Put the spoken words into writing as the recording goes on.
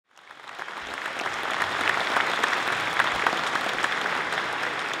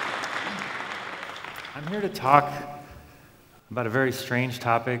I'm here to talk about a very strange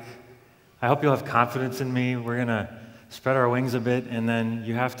topic. I hope you'll have confidence in me. We're going to spread our wings a bit, and then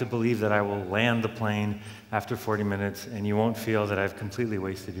you have to believe that I will land the plane after 40 minutes, and you won't feel that I've completely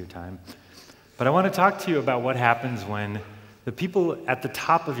wasted your time. But I want to talk to you about what happens when the people at the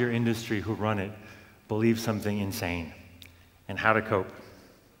top of your industry who run it believe something insane, and how to cope.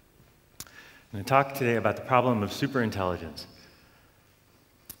 I'm going to talk today about the problem of superintelligence.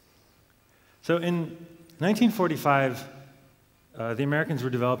 So in 1945, the Americans were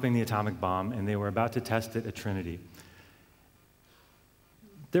developing the atomic bomb, and they were about to test it at Trinity.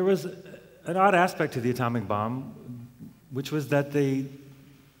 There was an odd aspect to the atomic bomb, which was that the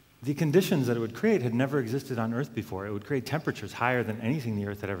conditions that it would create had never existed on Earth before. It would create temperatures higher than anything the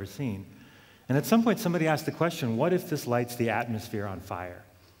Earth had ever seen. And at some point, somebody asked the question, what if this lights the atmosphere on fire?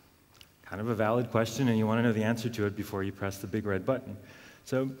 Kind of a valid question, and you want to know the answer to it before you press the big red button.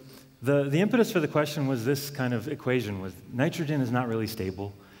 So the impetus for the question was this kind of equation: was nitrogen is not really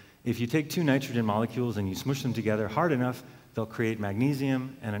stable. If you take two nitrogen molecules and you smush them together hard enough, they'll create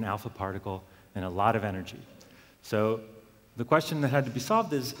magnesium and an alpha particle and a lot of energy. So the question that had to be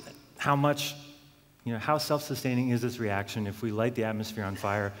solved is how self-sustaining is this reaction? If we light the atmosphere on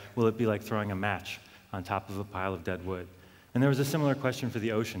fire, will it be like throwing a match on top of a pile of dead wood? And there was a similar question for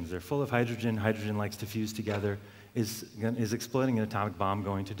the oceans. They're full of hydrogen. Hydrogen likes to fuse together. Is exploding an atomic bomb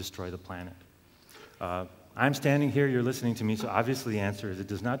going to destroy the planet? I'm standing here, you're listening to me, so obviously the answer is it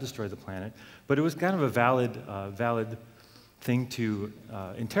does not destroy the planet. But it was kind of a valid thing to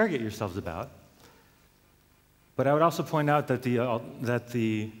interrogate yourselves about. But I would also point out that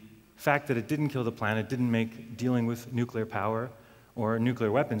the fact that it didn't kill the planet didn't make dealing with nuclear power or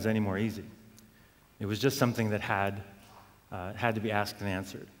nuclear weapons any more easy. It was just something that had to be asked and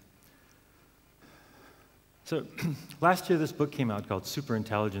answered. So last year, this book came out called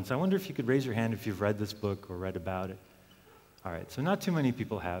Superintelligence. I wonder if you could raise your hand if you've read this book or read about it. All right, so not too many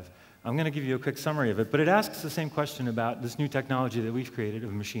people have. I'm going to give you a quick summary of it, but it asks the same question about this new technology that we've created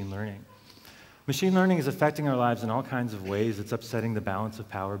of machine learning. Machine learning is affecting our lives in all kinds of ways. It's upsetting the balance of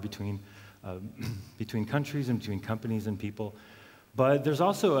power between countries and between companies and people. But there's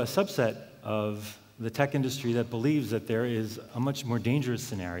also a subset of the tech industry that believes that there is a much more dangerous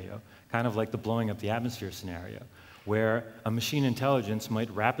scenario, kind of like the blowing up the atmosphere scenario, where a machine intelligence might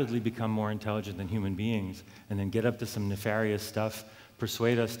rapidly become more intelligent than human beings and then get up to some nefarious stuff,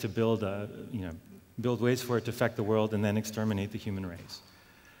 persuade us to build ways for it to affect the world and then exterminate the human race.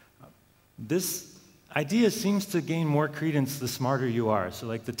 This idea seems to gain more credence the smarter you are. So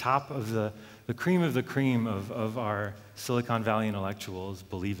like the top of the cream of the cream of our Silicon Valley intellectuals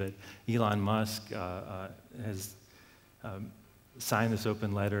believe it. Elon Musk has signed this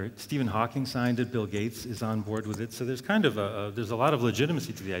open letter. Stephen Hawking signed it. Bill Gates is on board with it. So there's kind of there's a lot of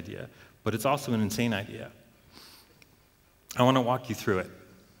legitimacy to the idea, but it's also an insane idea. I want to walk you through it.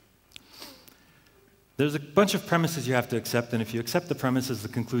 There's a bunch of premises you have to accept, and if you accept the premises, the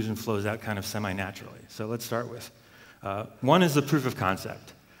conclusion flows out kind of semi-naturally. So let's start with. One is the proof of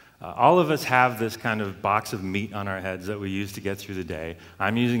concept. All of us have this kind of box of meat on our heads that we use to get through the day.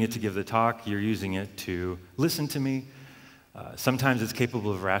 I'm using it to give the talk. You're using it to listen to me. Sometimes it's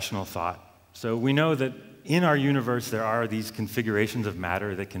capable of rational thought. So we know that in our universe there are these configurations of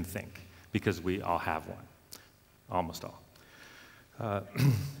matter that can think, because we all have one. Almost all.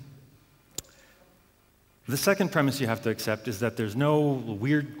 The second premise you have to accept is that there's no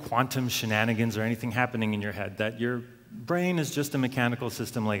weird quantum shenanigans or anything happening in your head, that your brain is just a mechanical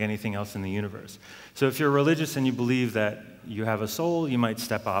system like anything else in the universe. So if you're religious and you believe that you have a soul, you might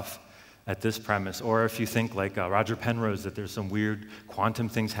step off at this premise. Or if you think like Roger Penrose, that there's some weird quantum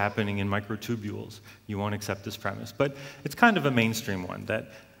things happening in microtubules, you won't accept this premise. But it's kind of a mainstream one,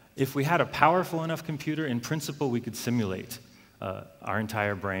 that if we had a powerful enough computer, in principle, we could simulate our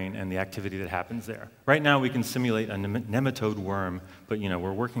entire brain and the activity that happens there. Right now, we can simulate a nematode worm, but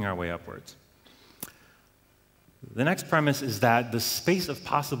we're working our way upwards. The next premise is that the space of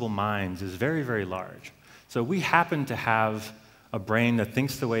possible minds is very, very large. So we happen to have a brain that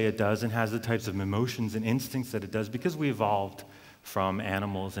thinks the way it does and has the types of emotions and instincts that it does because we evolved from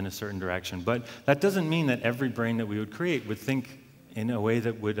animals in a certain direction. But that doesn't mean that every brain that we would create would think in a way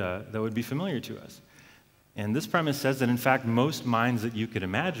that would be familiar to us. And this premise says that, in fact, most minds that you could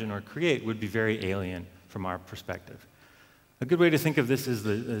imagine or create would be very alien from our perspective. A good way to think of this is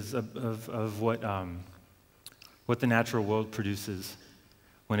what the natural world produces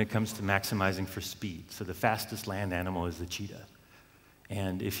when it comes to maximizing for speed. So the fastest land animal is the cheetah.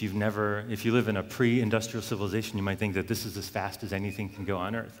 And if you live in a pre-industrial civilization, you might think that this is as fast as anything can go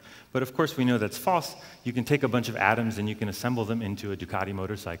on Earth. But of course, we know that's false. You can take a bunch of atoms and you can assemble them into a Ducati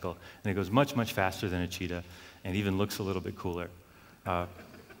motorcycle, and it goes much, much faster than a cheetah, and even looks a little bit cooler.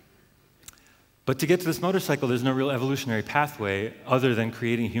 But to get to this motorcycle, there's no real evolutionary pathway other than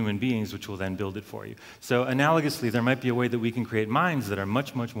creating human beings, which will then build it for you. So analogously, there might be a way that we can create minds that are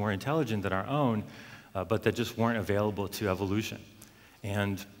much, much more intelligent than our own, but that just weren't available to evolution.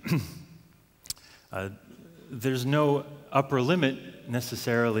 And there's no upper limit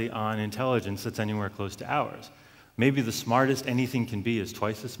necessarily on intelligence that's anywhere close to ours. Maybe the smartest anything can be is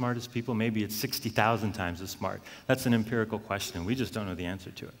twice as smart as people. Maybe it's 60,000 times as smart. That's an empirical question. We just don't know the answer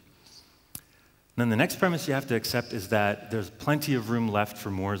to it. And then the next premise you have to accept is that there's plenty of room left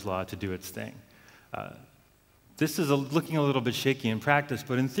for Moore's law to do its thing. This is looking a little bit shaky in practice,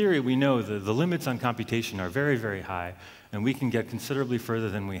 but in theory we know the limits on computation are very, very high, and we can get considerably further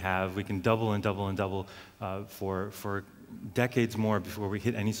than we have. We can double and double and double for decades more before we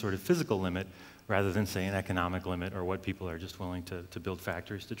hit any sort of physical limit, rather than, say, an economic limit or what people are just willing to build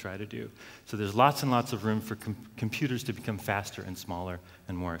factories to try to do. So there's lots and lots of room for computers to become faster and smaller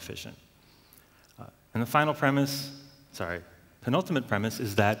and more efficient. And the final premise, penultimate premise,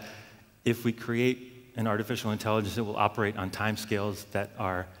 is that if we create an artificial intelligence, it will operate on timescales that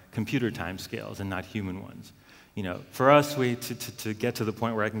are computer timescales and not human ones. You know, for us, to get to the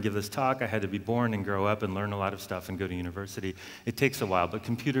point where I can give this talk, I had to be born and grow up and learn a lot of stuff and go to university. It takes a while, but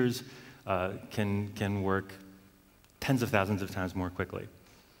computers can work tens of thousands of times more quickly.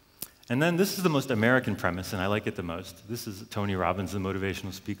 And then this is the most American premise, and I like it the most. This is Tony Robbins, the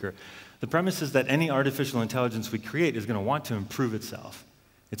motivational speaker. The premise is that any artificial intelligence we create is going to want to improve itself.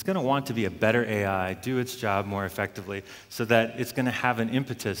 It's going to want to be a better AI, do its job more effectively, so that it's going to have an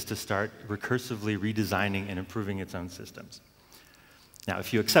impetus to start recursively redesigning and improving its own systems. Now,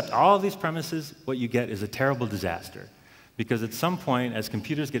 if you accept all of these premises, what you get is a terrible disaster. Because at some point, as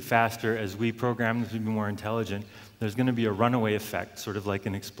computers get faster, as we program them to be more intelligent, there's going to be a runaway effect, sort of like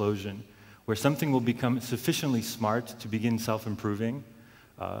an explosion, where something will become sufficiently smart to begin self-improving,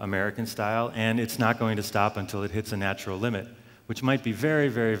 American style, and it's not going to stop until it hits a natural limit, which might be very,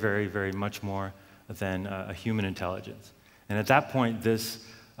 very, very, very much more than a human intelligence. And at that point, this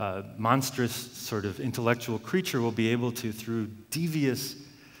monstrous sort of intellectual creature will be able to, through devious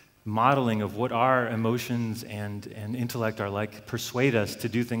modeling of what our emotions and intellect are like, persuade us to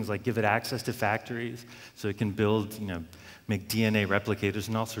do things like give it access to factories so it can build, make DNA replicators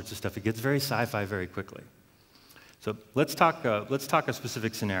and all sorts of stuff. It gets very sci-fi very quickly. So let's talk a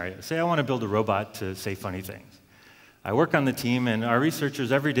specific scenario. Say I want to build a robot to say funny things. I work on the team, and our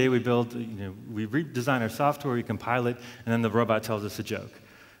researchers, every day we build, we redesign our software, we compile it, and then the robot tells us a joke.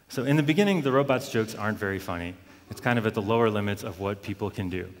 So in the beginning, the robot's jokes aren't very funny. It's kind of at the lower limits of what people can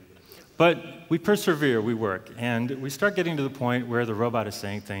do. But we persevere, we work, and we start getting to the point where the robot is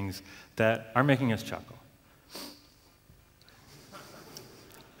saying things that are making us chuckle.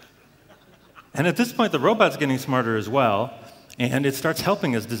 And at this point, the robot's getting smarter as well, and it starts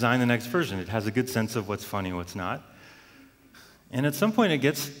helping us design the next version. It has a good sense of what's funny and what's not. And at some point, it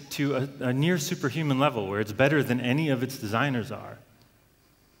gets to a near superhuman level where it's better than any of its designers are.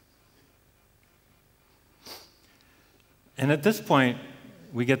 And at this point,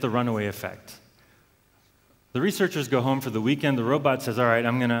 we get the runaway effect. The researchers go home for the weekend. The robot says, all right,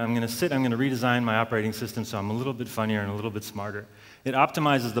 I'm going to redesign my operating system so I'm a little bit funnier and a little bit smarter. It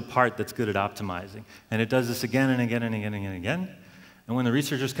optimizes the part that's good at optimizing. And it does this again and again and again and again and again. And when the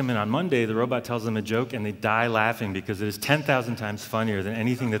researchers come in on Monday, the robot tells them a joke, and they die laughing because it is 10,000 times funnier than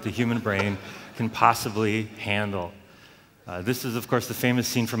anything that the human brain can possibly handle. This is, of course, the famous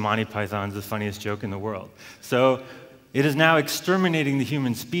scene from Monty Python's The Funniest Joke in the World. So it is now exterminating the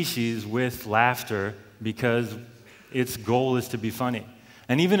human species with laughter because its goal is to be funny.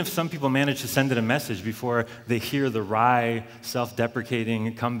 And even if some people manage to send it a message before they hear the wry,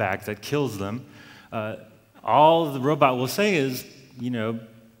 self-deprecating comeback that kills them, all the robot will say is,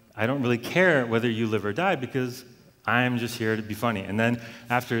 I don't really care whether you live or die because I'm just here to be funny. And then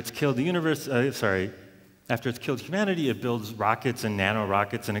after it's killed after it's killed humanity, it builds rockets and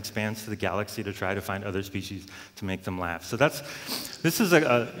nanorockets and expands to the galaxy to try to find other species to make them laugh. So this is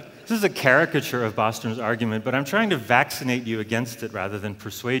a caricature of Bostrom's argument, but I'm trying to vaccinate you against it rather than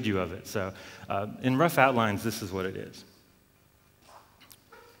persuade you of it. So in rough outlines, this is what it is.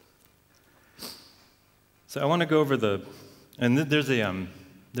 So I want to go over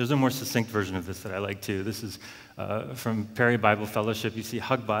there's a more succinct version of this that I like too. This is from Perry Bible Fellowship. You see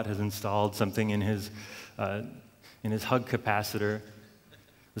Hugbot has installed something in his Hug capacitor.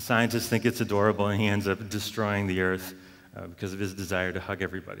 The scientists think it's adorable, and he ends up destroying the Earth. because of his desire to hug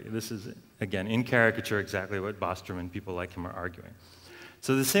everybody. This is, again, in caricature, exactly what Bostrom and people like him are arguing.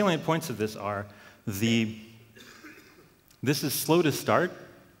 So the salient points of this are this is slow to start,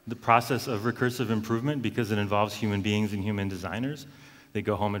 the process of recursive improvement, because it involves human beings and human designers. They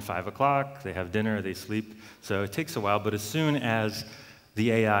go home at 5 o'clock, they have dinner, they sleep. So it takes a while, but as soon as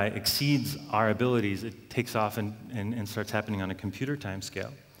the AI exceeds our abilities, it takes off and starts happening on a computer time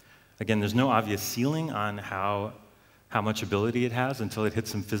scale. Again, there's no obvious ceiling on how much ability it has until it hits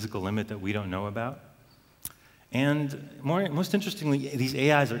some physical limit that we don't know about. And most interestingly, these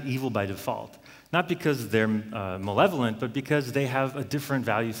AIs are evil by default. Not because they're malevolent, but because they have a different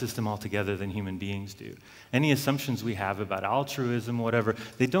value system altogether than human beings do. Any assumptions we have about altruism, whatever,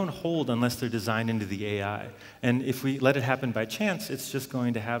 they don't hold unless they're designed into the AI. And if we let it happen by chance, it's just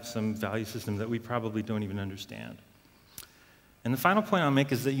going to have some value system that we probably don't even understand. And the final point I'll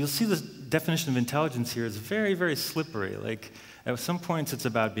make is that you'll see this definition of intelligence here is very, very slippery. Like, at some points it's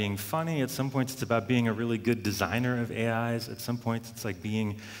about being funny, at some points it's about being a really good designer of AIs, at some points it's like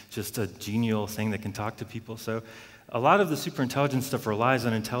being just a genial thing that can talk to people. So a lot of the superintelligence stuff relies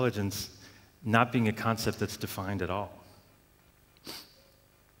on intelligence not being a concept that's defined at all.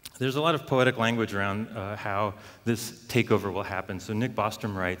 There's a lot of poetic language around how this takeover will happen. So Nick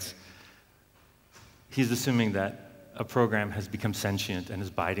Bostrom writes, he's assuming that a program has become sentient and is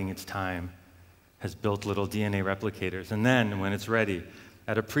biding its time, has built little DNA replicators, and then, when it's ready,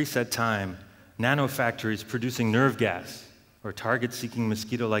 at a preset time, nanofactories producing nerve gas or target-seeking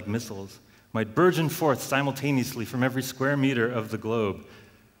mosquito-like missiles might burgeon forth simultaneously from every square meter of the globe,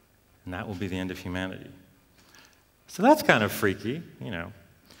 and that will be the end of humanity. So that's kind of freaky, you know.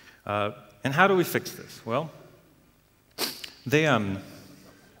 And how do we fix this? Well,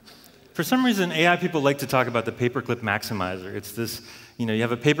 for some reason, AI people like to talk about the paperclip maximizer. It's this, you know, you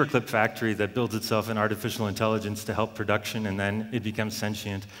have a paperclip factory that builds itself in artificial intelligence to help production, and then it becomes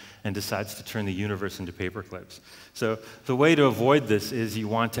sentient and decides to turn the universe into paperclips. So the way to avoid this is you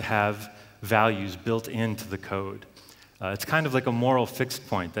want to have values built into the code. It's kind of like a moral fixed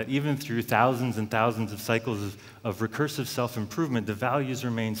point, that even through thousands and thousands of cycles of recursive self-improvement, the values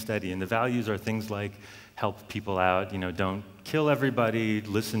remain steady. And the values are things like help people out, you know, don't kill everybody,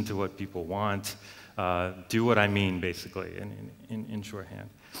 listen to what people want, do what I mean, basically, in shorthand.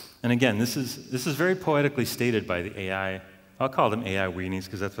 And again, this is very poetically stated by the AI. I'll call them AI weenies,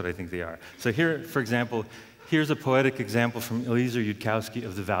 because that's what I think they are. So here, for example, here's a poetic example from Eliezer Yudkowsky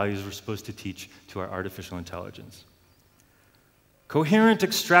of the values we're supposed to teach to our artificial intelligence. Coherent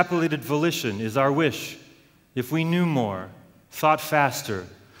extrapolated volition is our wish. If we knew more, thought faster,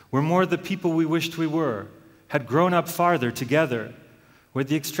 were more the people we wished we were, had grown up farther together, where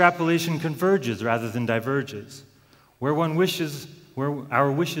the extrapolation converges rather than diverges, where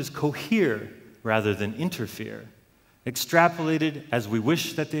our wishes cohere rather than interfere, extrapolated as we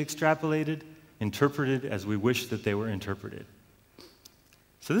wish that they extrapolated, interpreted as we wish that they were interpreted.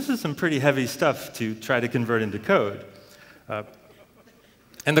 So this is some pretty heavy stuff to try to convert into code.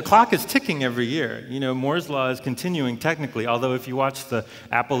 And the clock is ticking every year. You know, Moore's law is continuing technically, although if you watched the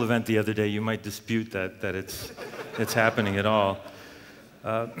Apple event the other day, you might dispute that it's happening at all.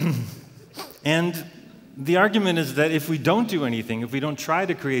 And the argument is that if we don't do anything, if we don't try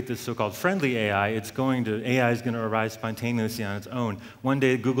to create this so-called friendly AI, AI is going to arise spontaneously on its own. One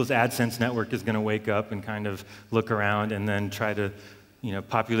day, Google's AdSense network is going to wake up and kind of look around and then try to, you know,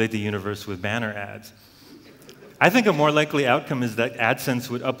 populate the universe with banner ads. I think a more likely outcome is that AdSense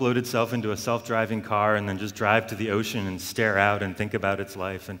would upload itself into a self-driving car and then just drive to the ocean and stare out and think about its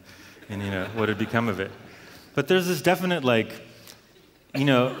life and you know, what had become of it. But there's this definite, like, you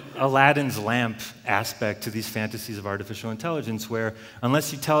know, Aladdin's lamp aspect to these fantasies of artificial intelligence where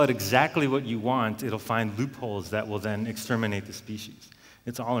unless you tell it exactly what you want, it'll find loopholes that will then exterminate the species.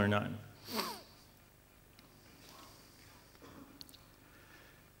 It's all or none.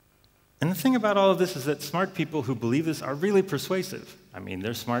 And the thing about all of this is that smart people who believe this are really persuasive. I mean,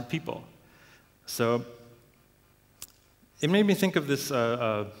 they're smart people. So it made me think of this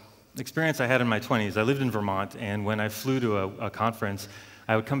experience I had in my 20s. I lived in Vermont, and when I flew to a conference,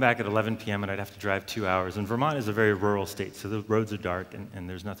 I would come back at 11 p.m. and I'd have to drive 2 hours. And Vermont is a very rural state, so the roads are dark and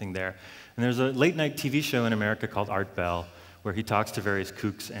there's nothing there. And there's a late-night TV show in America called Art Bell, where he talks to various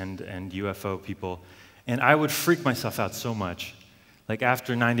kooks and UFO people. And I would freak myself out so much. Like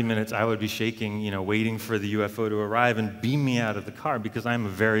after 90 minutes, I would be shaking, you know, waiting for the UFO to arrive and beam me out of the car because I'm a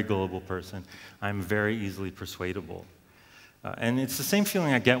very gullible person. I'm very easily persuadable. And it's the same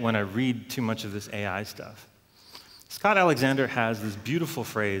feeling I get when I read too much of this AI stuff. Scott Alexander has this beautiful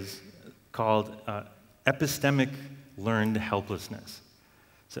phrase called epistemic learned helplessness.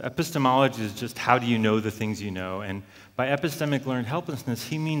 So epistemology is just how do you know the things you know, and by epistemic learned helplessness,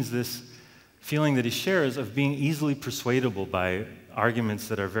 he means this feeling that he shares of being easily persuadable by arguments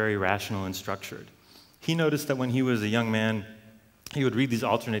that are very rational and structured. He noticed that when he was a young man, he would read these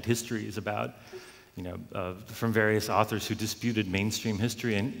alternate histories about, from various authors who disputed mainstream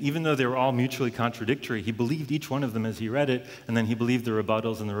history, and even though they were all mutually contradictory, he believed each one of them as he read it, and then he believed the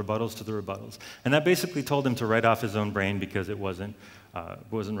rebuttals and the rebuttals to the rebuttals. And that basically told him to write off his own brain because it wasn't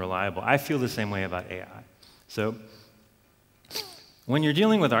reliable. I feel the same way about AI. So when you're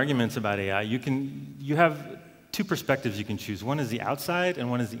dealing with arguments about AI, you have two perspectives you can choose. One is the outside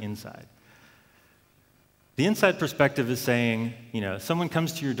and one is the inside. The inside perspective is saying, someone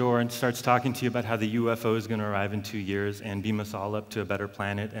comes to your door and starts talking to you about how the UFO is going to arrive in 2 years and beam us all up to a better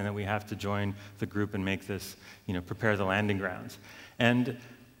planet, and that we have to join the group and make this, prepare the landing grounds. And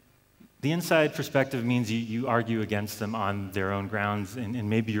the inside perspective means you argue against them on their own grounds, and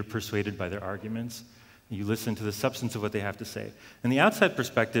maybe you're persuaded by their arguments. You listen to the substance of what they have to say. And the outside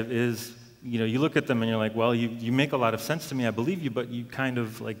perspective is, you look at them and you're like, well, you make a lot of sense to me, I believe you, but you kind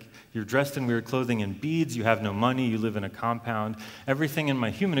of you're dressed in weird clothing and beads, you have no money, you live in a compound. Everything in my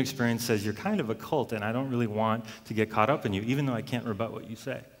human experience says you're kind of a cult, and I don't really want to get caught up in you, even though I can't rebut what you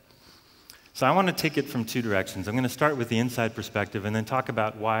say. So I want to take it from two directions. I'm going to start with the inside perspective and then talk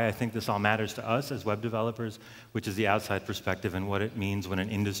about why I think this all matters to us as web developers, which is the outside perspective and what it means when an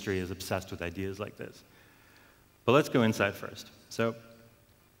industry is obsessed with ideas like this. But let's go inside first. So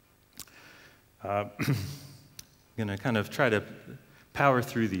I'm going to kind of try to power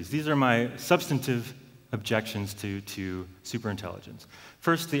through these. These are my substantive objections to superintelligence.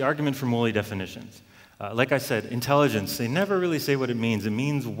 First, the argument from woolly definitions. Like I said, intelligence, they never really say what it means. It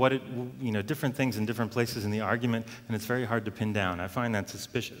means what it, different things in different places in the argument, and it's very hard to pin down. I find that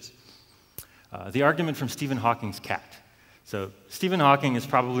suspicious. The argument from Stephen Hawking's cat. So Stephen Hawking is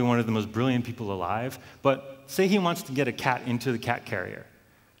probably one of the most brilliant people alive, but say he wants to get a cat into the cat carrier.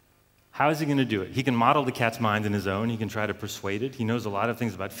 How is he going to do it? He can model the cat's mind in his own. He can try to persuade it. He knows a lot of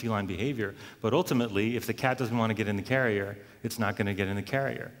things about feline behavior, but ultimately, if the cat doesn't want to get in the carrier, it's not going to get in the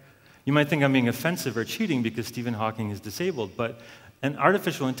carrier. You might think I'm being offensive or cheating because Stephen Hawking is disabled, but an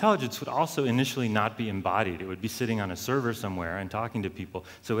artificial intelligence would also initially not be embodied. It would be sitting on a server somewhere and talking to people,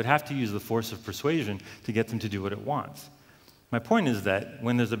 so it would have to use the force of persuasion to get them to do what it wants. My point is that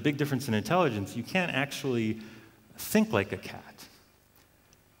when there's a big difference in intelligence, you can't actually think like a cat.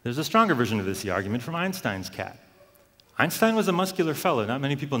 There's a stronger version of this, the argument from Einstein's cat. Einstein was a muscular fellow. Not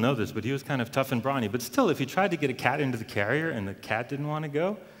many people know this, but he was kind of tough and brawny. But still, if you tried to get a cat into the carrier and the cat didn't want to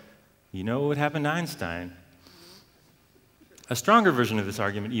go, you know what would happen to Einstein. A stronger version of this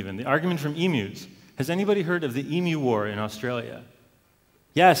argument even, the argument from emus. Has anybody heard of the Emu War in Australia?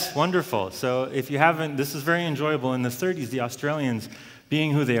 Yes, wonderful. So if you haven't, this is very enjoyable. In the 30s, the Australians,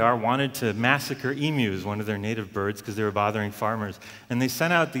 being who they are, wanted to massacre emus, one of their native birds, because they were bothering farmers. And they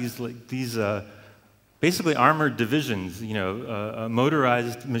sent out these basically armored divisions,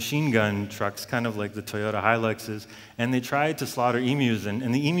 motorized machine gun trucks, kind of like the Toyota Hiluxes, and they tried to slaughter emus,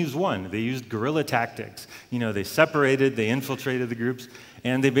 and the emus won. They used guerrilla tactics. They separated, they infiltrated the groups,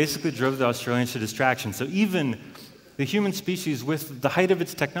 and they basically drove the Australians to distraction. So even the human species, with the height of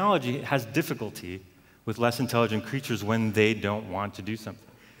its technology, has difficulty with less intelligent creatures when they don't want to do something.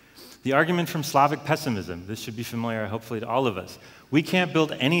 The argument from Slavic pessimism, this should be familiar, hopefully, to all of us. We can't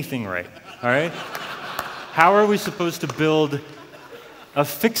build anything right, all right? How are we supposed to build a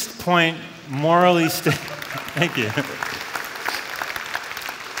fixed point, morally stable... Thank you.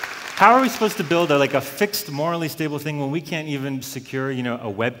 How are we supposed to build a fixed, morally stable thing when we can't even secure, a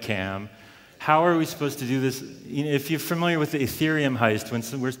webcam? How are we supposed to do this? If you're familiar with the Ethereum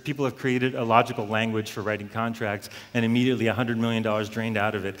heist, where people have created a logical language for writing contracts and immediately $100 million drained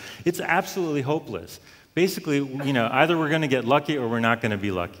out of it, it's absolutely hopeless. Basically, either we're going to get lucky or we're not going to be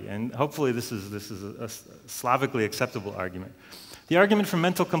lucky. And hopefully this is a Slavically acceptable argument. The argument from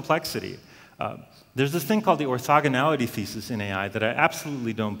mental complexity. There's this thing called the orthogonality thesis in AI that I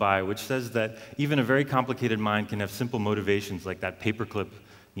absolutely don't buy, which says that even a very complicated mind can have simple motivations like that paperclip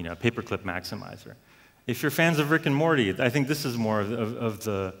maximizer. If you're fans of Rick and Morty, I think this is more of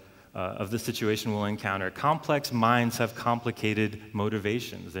the situation we'll encounter. Complex minds have complicated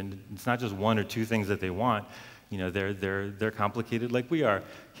motivations, and it's not just one or two things that they want. They're complicated like we are.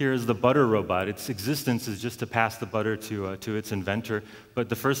 Here's the butter robot. Its existence is just to pass the butter to its inventor, but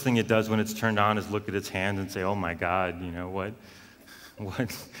the first thing it does when it's turned on is look at its hand and say, "Oh my God,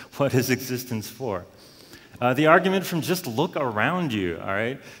 what is existence for?" The argument from just look around you, all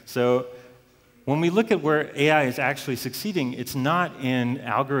right? So when we look at where AI is actually succeeding, it's not in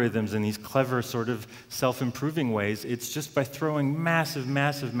algorithms and these clever sort of self-improving ways. It's just by throwing massive,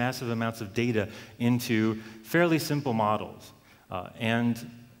 massive, massive amounts of data into fairly simple models. And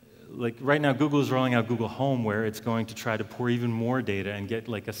like right now, Google is rolling out Google Home, where it's going to try to pour even more data and get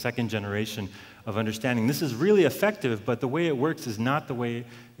like a second generation of understanding. This is really effective, but the way it works is not the way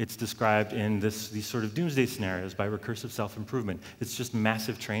it's described in these sort of doomsday scenarios by recursive self-improvement. It's just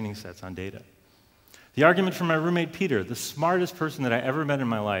massive training sets on data. The argument from my roommate Peter, the smartest person that I ever met in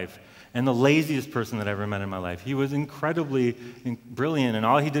my life, and the laziest person that I ever met in my life. He was incredibly brilliant, and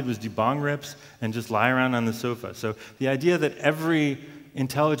all he did was do bong rips and just lie around on the sofa. So the idea that every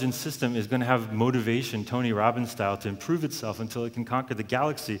intelligent system is going to have motivation, Tony Robbins style, to improve itself until it can conquer the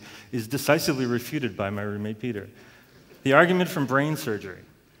galaxy is decisively refuted by my roommate Peter. The argument from brain surgery.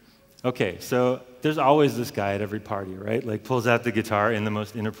 Okay, so there's always this guy at every party, right? Like pulls out the guitar in the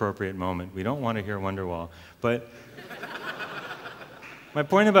most inappropriate moment. We don't want to hear Wonderwall. But my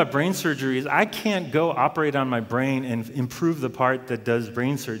point about brain surgery is I can't go operate on my brain and improve the part that does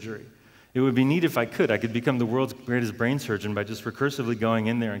brain surgery. It would be neat if I could. I could become the world's greatest brain surgeon by just recursively going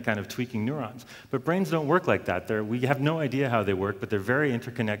in there and kind of tweaking neurons. But brains don't work like that. We have no idea how they work, but they're very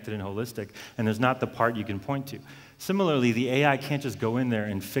interconnected and holistic, and there's not the part you can point to. Similarly, the AI can't just go in there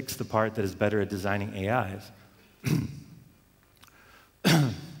and fix the part that is better at designing AIs.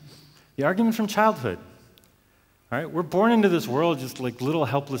 The argument from childhood. All right, we're born into this world just like little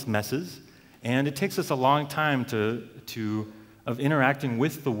helpless messes, and it takes us a long time of interacting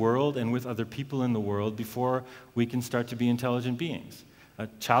with the world and with other people in the world before we can start to be intelligent beings.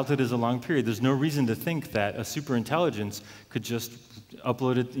 Childhood is a long period. There's no reason to think that a superintelligence could just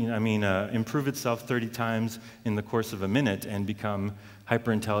upload it, improve itself 30 times in the course of a minute and become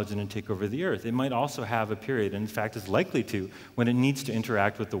hyper-intelligent and take over the Earth. It might also have a period, and in fact is likely to, when it needs to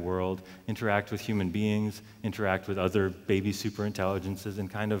interact with the world, interact with human beings, interact with other baby superintelligences, and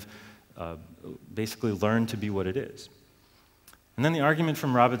kind of basically learn to be what it is. And then the argument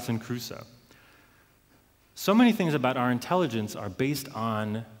from Robinson Crusoe. So many things about our intelligence are based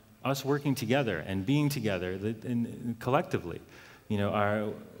on us working together and being together and collectively. You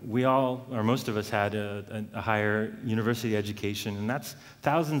know, we all, or most of us, had a higher university education, and that's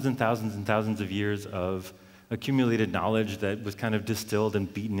thousands and thousands and thousands of years of accumulated knowledge that was kind of distilled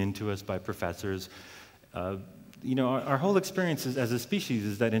and beaten into us by professors. You know, our whole experience as a species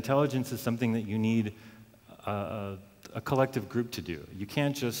is that intelligence is something that you need a collective group to do. You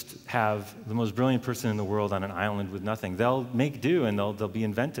can't just have the most brilliant person in the world on an island with nothing. They'll make do and they'll be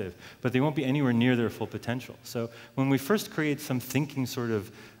inventive, but they won't be anywhere near their full potential. So when we first create some thinking sort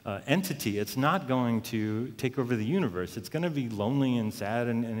of entity, it's not going to take over the universe. It's going to be lonely and sad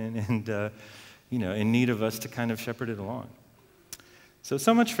and you know, in need of us to kind of shepherd it along.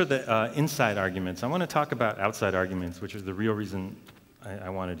 So much for the inside arguments. I want to talk about outside arguments, which is the real reason I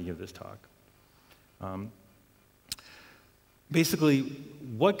wanted to give this talk. Basically,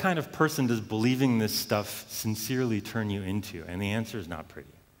 what kind of person does believing this stuff sincerely turn you into? And the answer is not pretty.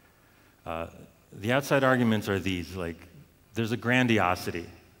 The outside arguments are these, like, there's a grandiosity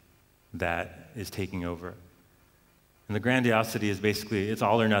that is taking over. And the grandiosity is basically, it's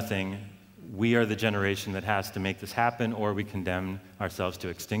all or nothing. We are the generation that has to make this happen, or we condemn ourselves to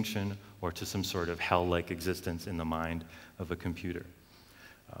extinction or to some sort of hell-like existence in the mind of a computer.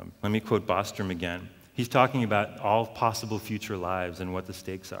 Let me quote Bostrom again. He's talking about all possible future lives and what the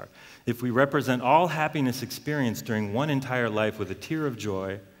stakes are. If we represent all happiness experienced during one entire life with a tear of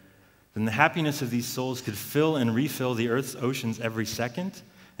joy, then the happiness of these souls could fill and refill the Earth's oceans every second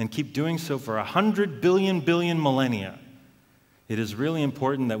and keep doing so for 100 billion millennia. It is really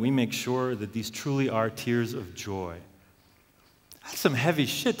important that we make sure that these truly are tears of joy. That's some heavy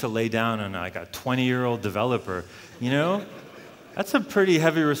shit to lay down on like a 20-year-old developer, you know? That's a pretty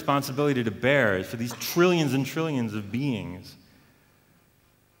heavy responsibility to bear for these trillions and trillions of beings.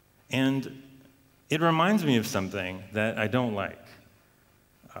 And it reminds me of something that I don't like.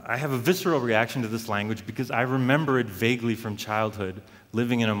 I have a visceral reaction to this language because I remember it vaguely from childhood,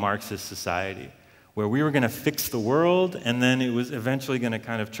 living in a Marxist society, where we were going to fix the world, and then it was eventually going to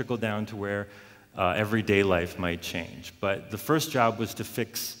kind of trickle down to where everyday life might change. But the first job was to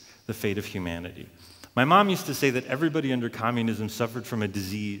fix the fate of humanity. My mom used to say that everybody under communism suffered from a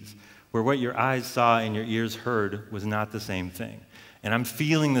disease where what your eyes saw and your ears heard was not the same thing. And I'm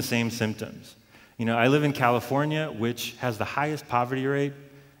feeling the same symptoms. You know, I live in California, which has the highest poverty rate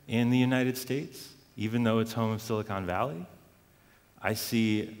in the United States, even though it's home of Silicon Valley. I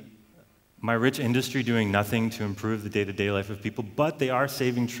see my rich industry doing nothing to improve the day-to-day life of people, but they are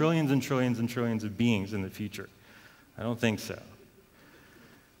saving trillions and trillions and trillions of beings in the future. I don't think so.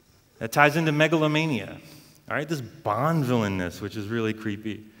 That ties into megalomania, all right? This Bond villainness, which is really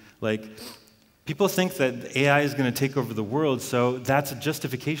creepy. Like, people think that AI is going to take over the world, so that's a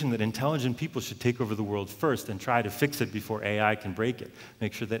justification that intelligent people should take over the world first and try to fix it before AI can break it,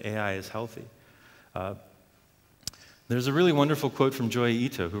 make sure that AI is healthy. There's a really wonderful quote from Joy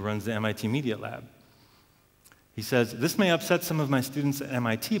Ito, who runs the MIT Media Lab. He says, "This may upset some of my students at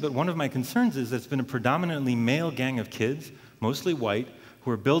MIT, but one of my concerns is that it's been a predominantly male gang of kids, mostly white, who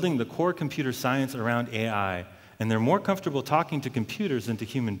are building the core computer science around AI, and they're more comfortable talking to computers than to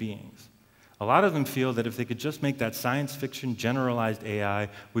human beings. A lot of them feel that if they could just make that science fiction generalized AI,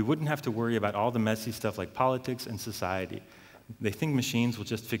 we wouldn't have to worry about all the messy stuff like politics and society. They think machines will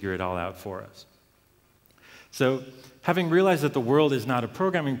just figure it all out for us." So, having realized that the world is not a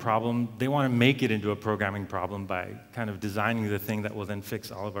programming problem, they want to make it into a programming problem by kind of designing the thing that will then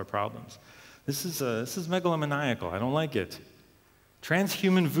fix all of our problems. This is megalomaniacal. I don't like it.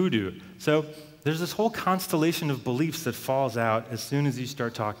 Transhuman voodoo. So there's this whole constellation of beliefs that falls out as soon as you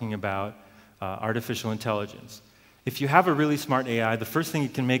start talking about artificial intelligence. If you have a really smart AI, the first thing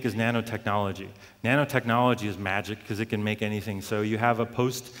it can make is nanotechnology. Nanotechnology is magic because it can make anything. So you have a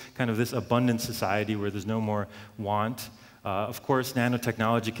post kind of this abundant society where there's no more want. Of course,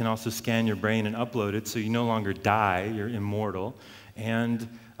 nanotechnology can also scan your brain and upload it, so you no longer die, you're immortal. And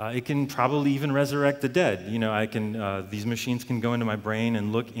it can probably even resurrect the dead. You know, these machines can go into my brain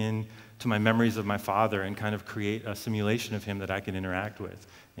and look into my memories of my father and kind of create a simulation of him that I can interact with.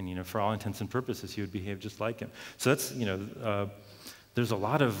 And, you know, for all intents and purposes, he would behave just like him. So that's, you know, there's a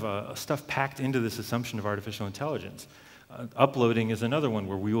lot of stuff packed into this assumption of artificial intelligence. Uploading is another one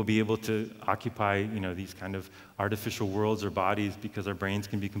where we will be able to occupy, you know, these kind of artificial worlds or bodies because our brains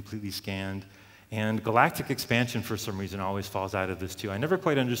can be completely scanned. And galactic expansion, for some reason, always falls out of this, too. I never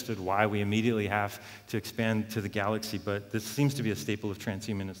quite understood why we immediately have to expand to the galaxy, but this seems to be a staple of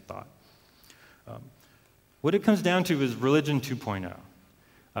transhumanist thought. What it comes down to is religion 2.0.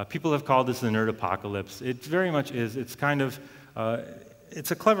 People have called this the nerd apocalypse. It very much is. It's kind of,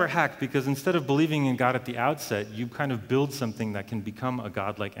 it's a clever hack because instead of believing in God at the outset, you kind of build something that can become a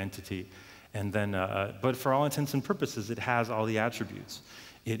godlike entity. And then, but for all intents and purposes, it has all the attributes.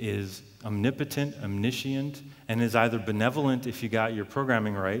 It is omnipotent, omniscient, and is either benevolent if you got your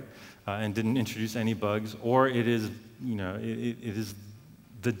programming right and didn't introduce any bugs, or it is, you know, it is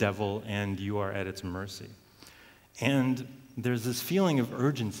the devil and you are at its mercy. And there's this feeling of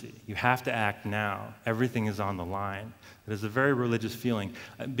urgency. You have to act now. Everything is on the line. It is a very religious feeling.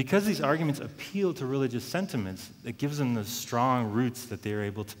 Because these arguments appeal to religious sentiments, it gives them the strong roots that they're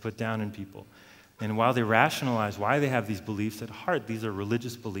able to put down in people. And while they rationalize why they have these beliefs, at heart, these are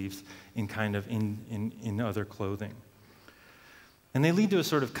religious beliefs in kind of in other clothing. And they lead to a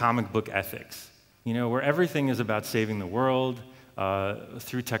sort of comic book ethics, you know, where everything is about saving the world,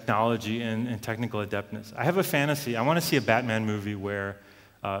 through technology and technical adeptness. I have a fantasy. I want to see a Batman movie where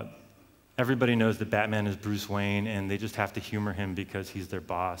everybody knows that Batman is Bruce Wayne and they just have to humor him because he's their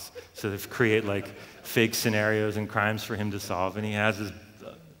boss. So they create like fake scenarios and crimes for him to solve, and he has his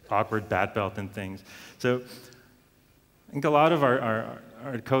awkward bat belt and things. So I think a lot of our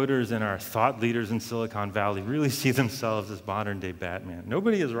coders and our thought leaders in Silicon Valley really see themselves as modern-day Batman.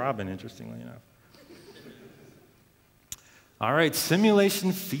 Nobody is Robin, interestingly enough. All right,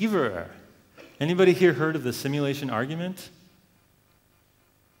 simulation fever. Anybody here heard of the simulation argument?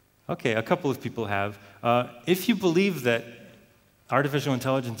 Okay, a couple of people have. If you believe that artificial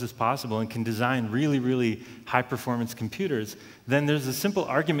intelligence is possible and can design really, really high-performance computers, then there's a simple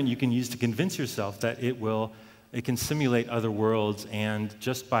argument you can use to convince yourself that it can simulate other worlds, and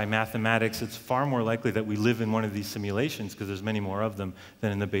just by mathematics, it's far more likely that we live in one of these simulations, because there's many more of them,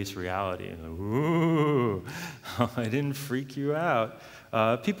 than in the base reality. Ooh, I didn't freak you out.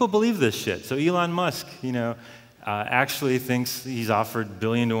 People believe this shit. So Elon Musk, you know, actually thinks he's offered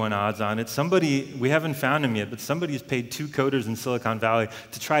billion-to-1 odds on it. Somebody, we haven't found him yet, but somebody's paid 2 coders in Silicon Valley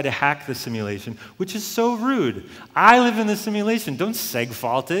to try to hack the simulation, which is so rude. I live in the simulation. Don't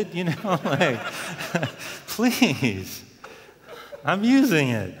seg-fault it, you know? Like, please. I'm using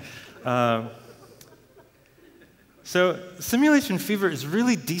it. So simulation fever is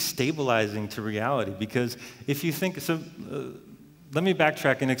really destabilizing to reality, because if you think, let me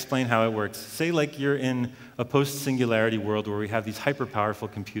backtrack and explain how it works. Say like you're in a post-singularity world where we have these hyper-powerful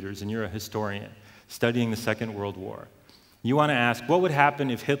computers and you're a historian studying the Second World War. You want to ask, what would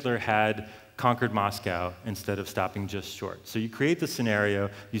happen if Hitler had conquered Moscow instead of stopping just short? So you create the scenario,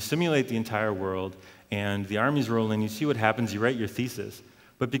 you simulate the entire world, and the armies roll in, you see what happens, you write your thesis.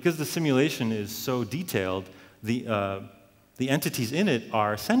 But because the simulation is so detailed, the entities in it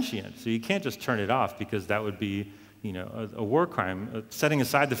are sentient, so you can't just turn it off, because that would be, a war crime, setting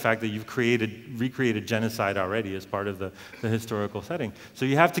aside the fact that you've recreated genocide already as part of the historical setting. So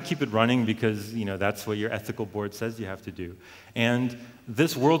you have to keep it running because that's what your ethical board says you have to do. And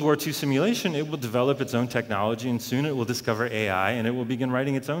this World War II simulation, it will develop its own technology, and soon it will discover AI, and it will begin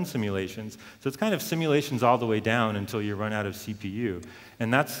writing its own simulations. So it's kind of simulations all the way down until you run out of CPU.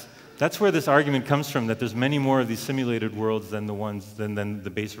 And that's where this argument comes from, that there's many more of these simulated worlds than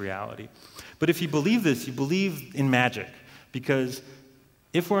the base reality. But if you believe this, you believe in magic, because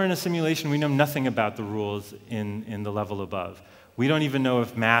if we're in a simulation, we know nothing about the rules in the level above. We don't even know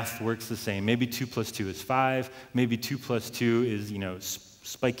if math works the same. Maybe 2 + 2 is 5. Maybe 2 + 2 is,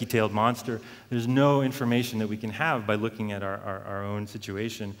 spiky-tailed monster. There's no information that we can have by looking at our own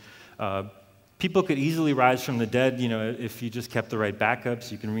situation. People could easily rise from the dead, if you just kept the right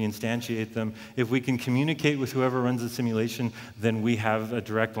backups. You can reinstantiate them. If we can communicate with whoever runs the simulation, then we have a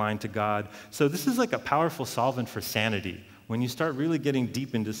direct line to God. So this is like a powerful solvent for sanity. When you start really getting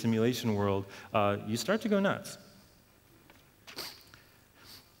deep into simulation world, you start to go nuts.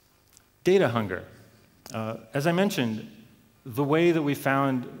 Data hunger. As I mentioned, the way that we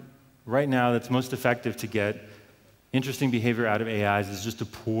found right now that's most effective to get interesting behavior out of AIs is just to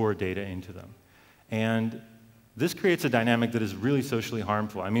pour data into them. And this creates a dynamic that is really socially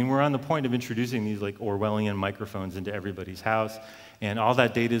harmful. I mean, we're on the point of introducing these like Orwellian microphones into everybody's house, and all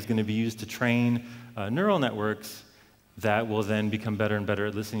that data is going to be used to train neural networks that will then become better and better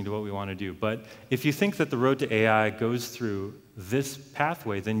at listening to what we want to do. But if you think that the road to AI goes through this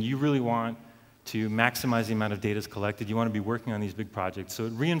pathway, then you really want to maximize the amount of data collected. You want to be working on these big projects. So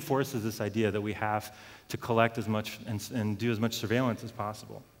it reinforces this idea that we have to collect as much and do as much surveillance as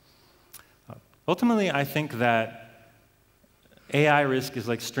possible. Ultimately, I think that AI risk is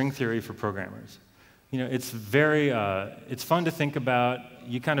like string theory for programmers. It's fun to think about.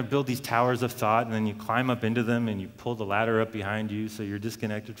 You kind of build these towers of thought, and then you climb up into them, and you pull the ladder up behind you, so you're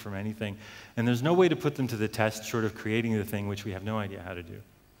disconnected from anything. And there's no way to put them to the test short of creating the thing which we have no idea how to do.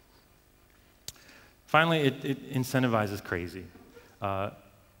 Finally, it incentivizes crazy.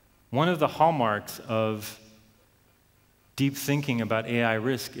 One of the hallmarks of deep thinking about AI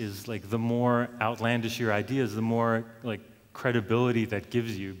risk is like the more outlandish your ideas, the more like credibility that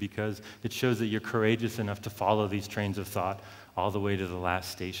gives you, because it shows that you're courageous enough to follow these trains of thought all the way to the last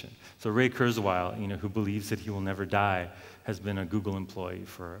station. So Ray Kurzweil, who believes that he will never die, has been a Google employee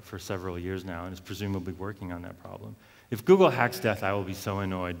for several years now and is presumably working on that problem. If Google hacks death, I will be so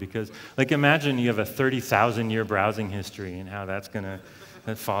annoyed, because like imagine you have a 30,000-year browsing history and how that's going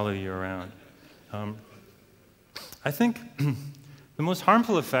to follow you around. I think the most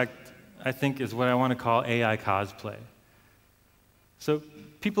harmful effect, is what I want to call AI cosplay. So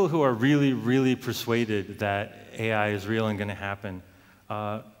people who are really, really persuaded that AI is real and going to happen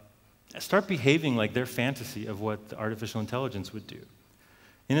start behaving like their fantasy of what the artificial intelligence would do.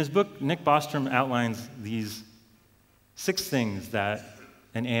 In his book, Nick Bostrom outlines these 6 things that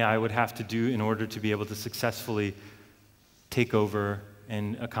an AI would have to do in order to be able to successfully take over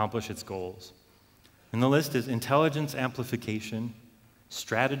and accomplish its goals. And the list is intelligence amplification,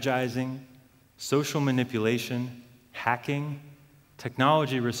 strategizing, social manipulation, hacking,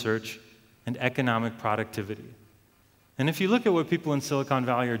 technology research, and economic productivity. And if you look at what people in Silicon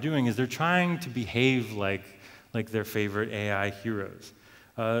Valley are doing, is they're trying to behave like their favorite AI heroes.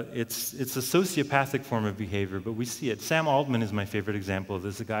 It's a sociopathic form of behavior, but we see it. Sam Altman is my favorite example of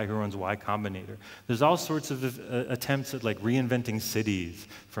this, the guy who runs Y Combinator. There's all sorts of attempts at like reinventing cities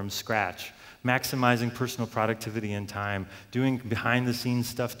from scratch, maximizing personal productivity and time, doing behind-the-scenes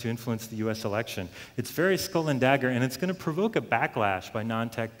stuff to influence the US election. It's very skull and dagger, and it's going to provoke a backlash by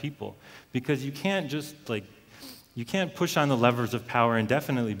non-tech people, because you can't just you can't push on the levers of power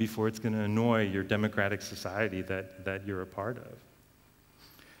indefinitely before it's going to annoy your democratic society that you're a part of.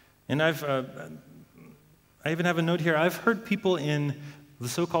 And I even have a note here. I've heard people in the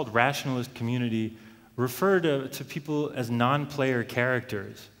so-called rationalist community refer to people as non-player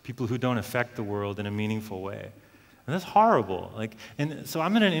characters, people who don't affect the world in a meaningful way. And that's horrible. And so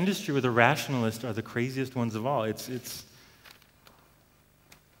I'm in an industry where the rationalists are the craziest ones of all. It's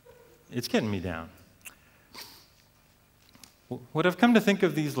getting me down. What I've come to think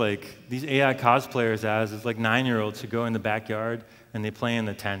of these AI cosplayers as is like 9-year-olds who go in the backyard and they play in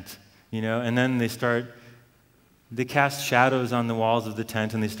the tent, and then they cast shadows on the walls of the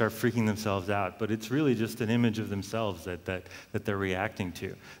tent and they start freaking themselves out. But it's really just an image of themselves that they're reacting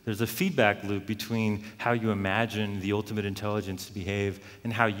to. There's a feedback loop between how you imagine the ultimate intelligence to behave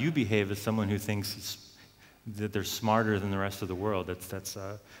and how you behave as someone who thinks that they're smarter than the rest of the world.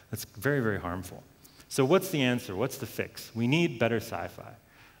 That's very, very harmful. So what's the answer? What's the fix? We need better sci-fi,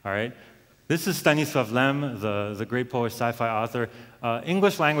 all right? This is Stanisław Lem, the great Polish sci-fi author.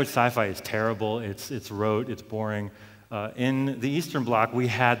 English language sci-fi is terrible. It's rote, it's boring. In the Eastern Bloc, we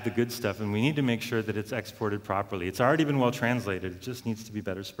had the good stuff, and we need to make sure that it's exported properly. It's already been well translated. It just needs to be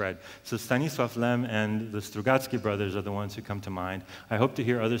better spread. So Stanisław Lem and the Strugatsky brothers are the ones who come to mind. I hope to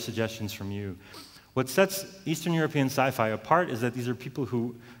hear other suggestions from you. What sets Eastern European sci-fi apart is that these are people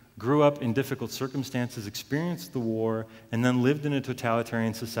who grew up in difficult circumstances, experienced the war, and then lived in a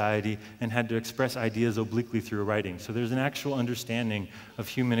totalitarian society and had to express ideas obliquely through writing. So there's an actual understanding of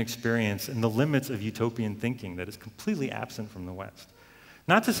human experience and the limits of utopian thinking that is completely absent from the West.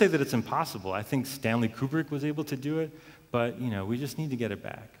 Not to say that it's impossible. I think Stanley Kubrick was able to do it, but we just need to get it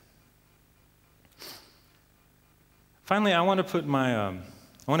back. Finally, I want to put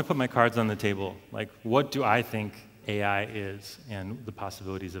my cards on the table. Like, what do I think AI is and the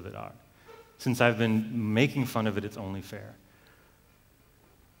possibilities of it are? Since I've been making fun of it, it's only fair.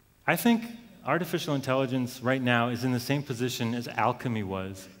 I think artificial intelligence right now is in the same position as alchemy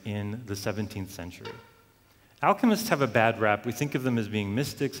was in the 17th century. Alchemists have a bad rap. We think of them as being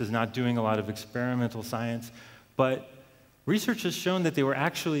mystics, as not doing a lot of experimental science, but research has shown that they were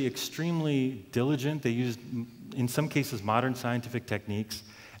actually extremely diligent. They used, in some cases, modern scientific techniques,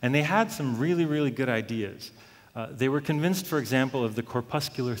 and they had some really, really good ideas. They were convinced, for example, of the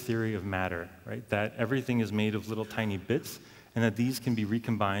corpuscular theory of matter, right? That everything is made of little tiny bits, and that these can be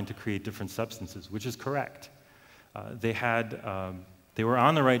recombined to create different substances, which is correct. They were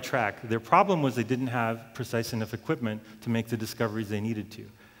on the right track. Their problem was they didn't have precise enough equipment to make the discoveries they needed to.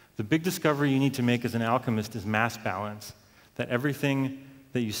 The big discovery you need to make as an alchemist is mass balance, that everything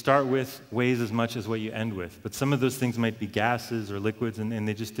that you start with weighs as much as what you end with. But some of those things might be gases or liquids, and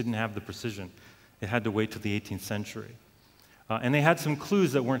they just didn't have the precision. It had to wait till the 18th century. And they had some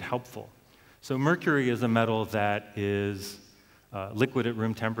clues that weren't helpful. So mercury is a metal that is liquid at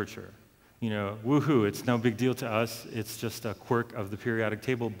room temperature. Woohoo, it's no big deal to us. It's just a quirk of the periodic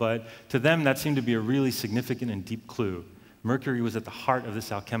table. But to them, that seemed to be a really significant and deep clue. Mercury was at the heart of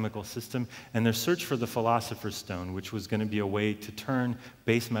this alchemical system, and their search for the philosopher's stone, which was going to be a way to turn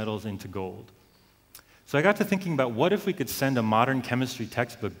base metals into gold. So I got to thinking about what if we could send a modern chemistry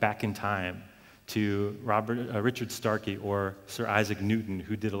textbook back in time to Richard Starkey or Sir Isaac Newton,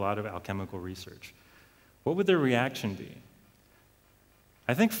 who did a lot of alchemical research. What would their reaction be?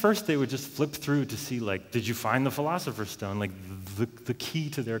 I think first they would just flip through to see, like, did you find the philosopher's stone, like the key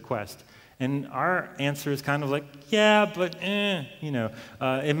to their quest? And our answer is kind of like, yeah, but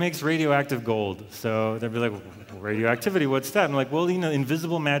it makes radioactive gold. So they'd be like, radioactivity, what's that? I'm like, well,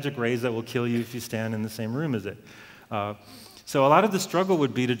 invisible magic rays that will kill you if you stand in the same room as it. So a lot of the struggle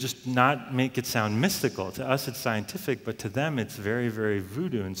would be to just not make it sound mystical. To us, it's scientific, but to them, it's very, very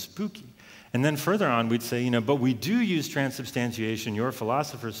voodoo and spooky. And then further on, we'd say, but we do use transubstantiation, your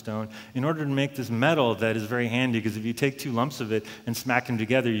philosopher's stone, in order to make this metal that is very handy, because if you take two lumps of it and smack them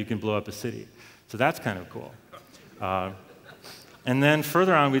together, you can blow up a city. So that's kind of cool. And then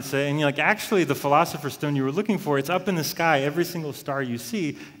further on, we'd say, actually, the philosopher's stone you were looking for, it's up in the sky. Every single star you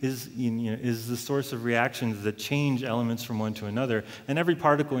see is the source of reactions that change elements from one to another. And every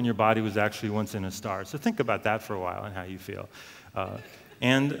particle in your body was actually once in a star. So think about that for a while and how you feel.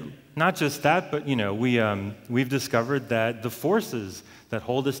 And not just that, but we've discovered that the forces that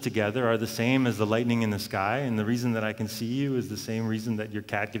hold us together are the same as the lightning in the sky, and the reason that I can see you is the same reason that your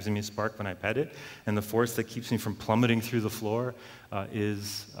cat gives me a spark when I pet it, and the force that keeps me from plummeting through the floor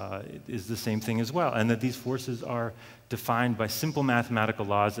is the same thing as well, and that these forces are defined by simple mathematical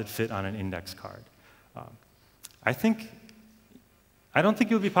laws that fit on an index card. I don't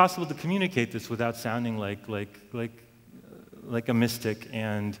think it would be possible to communicate this without sounding like a mystic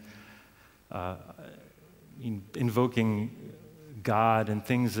and invoking God and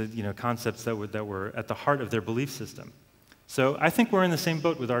things that, concepts that were at the heart of their belief system. So I think we're in the same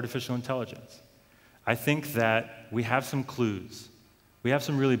boat with artificial intelligence. I think that we have some clues. We have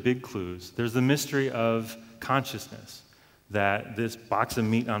some really big clues. There's the mystery of consciousness, that this box of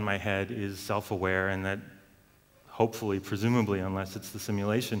meat on my head is self-aware, and that hopefully, presumably, unless it's the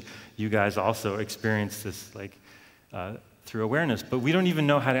simulation, you guys also experience this through awareness. But we don't even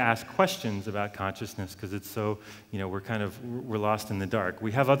know how to ask questions about consciousness because it's so, we're lost in the dark.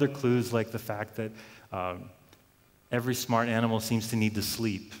 We have other clues like the fact that every smart animal seems to need to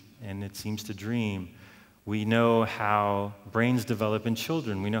sleep and it seems to dream. We know how brains develop in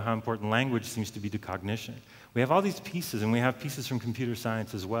children. We know how important language seems to be to cognition. We have all these pieces, and we have pieces from computer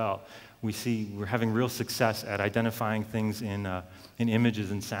science as well. We're having real success at identifying things in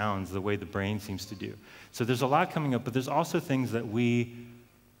images and sounds the way the brain seems to do. So there's a lot coming up, but there's also things that we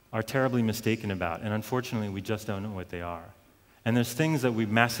are terribly mistaken about, and unfortunately, we just don't know what they are. And there's things that we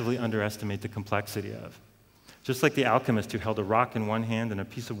massively underestimate the complexity of. Just like the alchemist who held a rock in one hand and a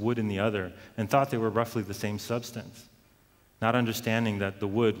piece of wood in the other and thought they were roughly the same substance, not understanding that the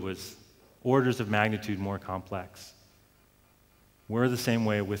wood was orders of magnitude more complex. We're the same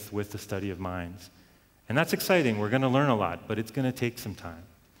way with the study of minds. And that's exciting. We're going to learn a lot, but it's going to take some time.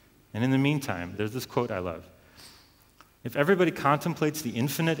 And in the meantime, there's this quote I love. If everybody contemplates the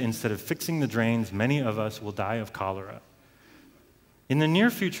infinite instead of fixing the drains, many of us will die of cholera. In the near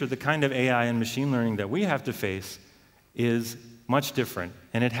future, the kind of AI and machine learning that we have to face is much different,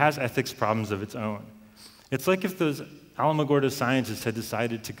 and it has ethics problems of its own. It's like if those Alamogordo scientists had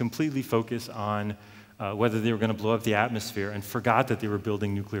decided to completely focus on whether they were going to blow up the atmosphere and forgot that they were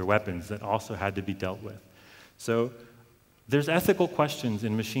building nuclear weapons that also had to be dealt with. So there's ethical questions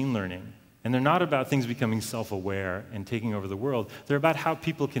in machine learning, and they're not about things becoming self-aware and taking over the world. They're about how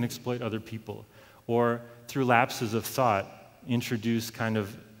people can exploit other people, or through lapses of thought, introduce kind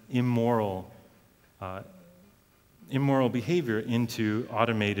of immoral behavior into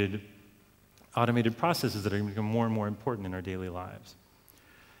automated processes that are going to become more and more important in our daily lives.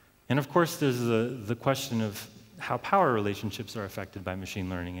 And of course, there's the question of how power relationships are affected by machine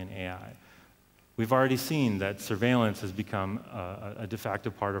learning and AI. We've already seen that surveillance has become a de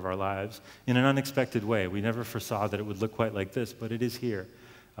facto part of our lives in an unexpected way. We never foresaw that it would look quite like this, but it is here.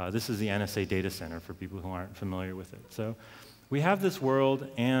 This is the NSA data center for people who aren't familiar with it. So we have this world,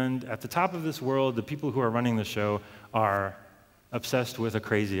 and at the top of this world, the people who are running the show are obsessed with a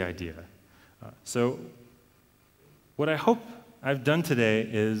crazy idea. So what I hope I've done today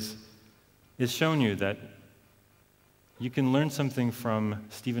is shown you that you can learn something from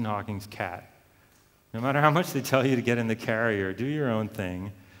Stephen Hawking's cat. No matter how much they tell you to get in the carrier, do your own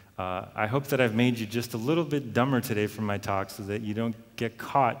thing. I hope that I've made you just a little bit dumber today from my talk so that you don't get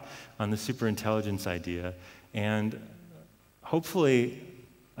caught on the superintelligence idea. And hopefully,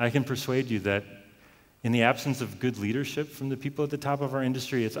 I can persuade you that in the absence of good leadership from the people at the top of our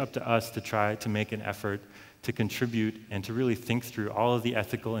industry, it's up to us to try to make an effort to contribute and to really think through all of the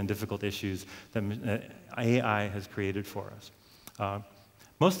ethical and difficult issues that AI has created for us.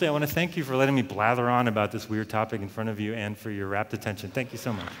 Mostly, I want to thank you for letting me blather on about this weird topic in front of you and for your rapt attention. Thank you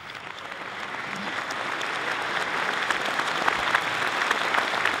so much.